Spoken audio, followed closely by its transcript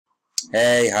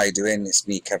Hey, how you doing? It's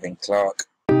me, Kevin Clark.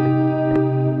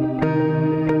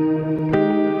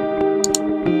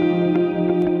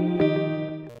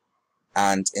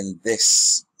 And in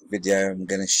this video, I'm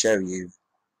going to show you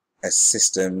a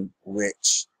system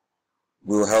which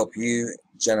will help you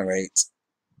generate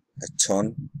a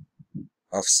ton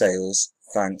of sales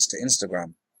thanks to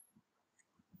Instagram.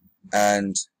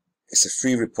 And it's a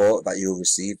free report that you'll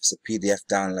receive. It's a PDF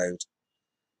download.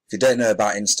 If you don't know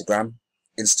about Instagram,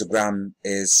 Instagram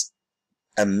is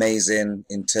amazing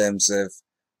in terms of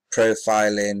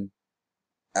profiling,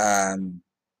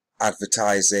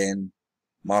 advertising,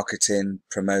 marketing,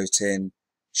 promoting,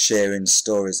 sharing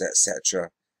stories, etc.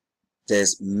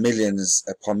 There's millions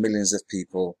upon millions of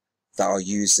people that are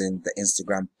using the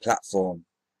Instagram platform.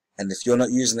 And if you're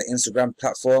not using the Instagram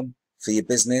platform for your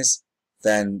business,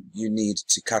 then you need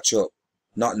to catch up.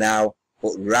 Not now,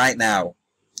 but right now.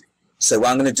 So what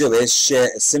I'm going to do is share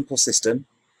a simple system.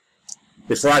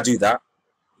 Before I do that,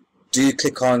 do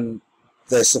click on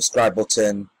the subscribe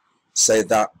button so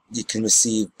that you can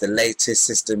receive the latest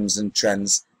systems and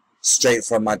trends straight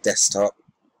from my desktop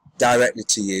directly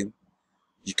to you.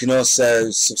 You can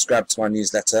also subscribe to my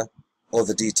newsletter. All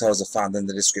the details are found in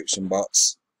the description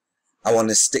box. I want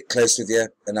to stick close with you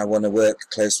and I want to work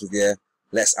close with you.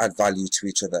 Let's add value to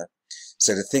each other.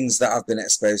 So the things that I've been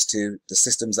exposed to, the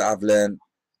systems that I've learned,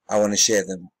 I want to share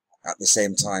them at the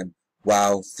same time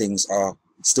while things are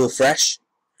still fresh.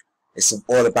 It's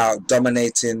all about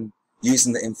dominating,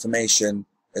 using the information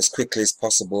as quickly as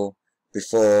possible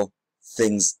before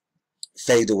things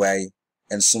fade away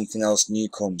and something else new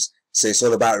comes. So it's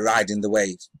all about riding the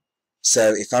wave.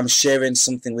 So if I'm sharing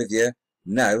something with you,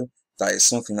 know that it's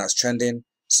something that's trending,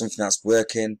 something that's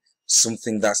working,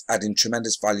 something that's adding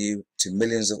tremendous value to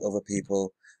millions of other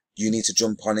people. You need to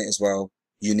jump on it as well.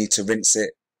 You need to rinse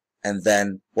it. And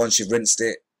then once you've rinsed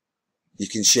it, you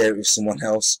can share it with someone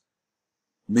else.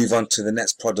 Move on to the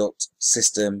next product,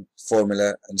 system,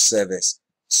 formula, and service.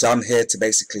 So I'm here to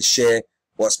basically share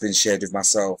what's been shared with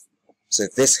myself. So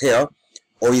this here,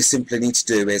 all you simply need to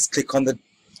do is click on the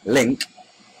link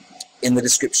in the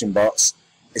description box.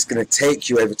 It's going to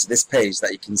take you over to this page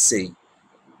that you can see,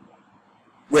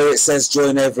 where it says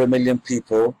join over 1 million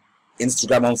people,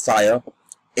 Instagram on fire.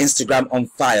 Instagram on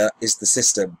fire is the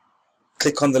system.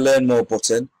 Click on the learn more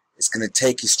button. It's going to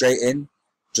take you straight in.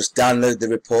 Just download the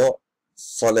report.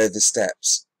 Follow the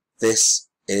steps. This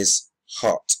is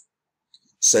hot.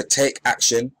 So take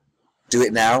action. Do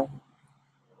it now.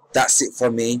 That's it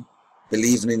from me.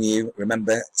 Believing in you.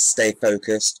 Remember, stay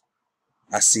focused.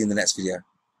 I'll see you in the next video.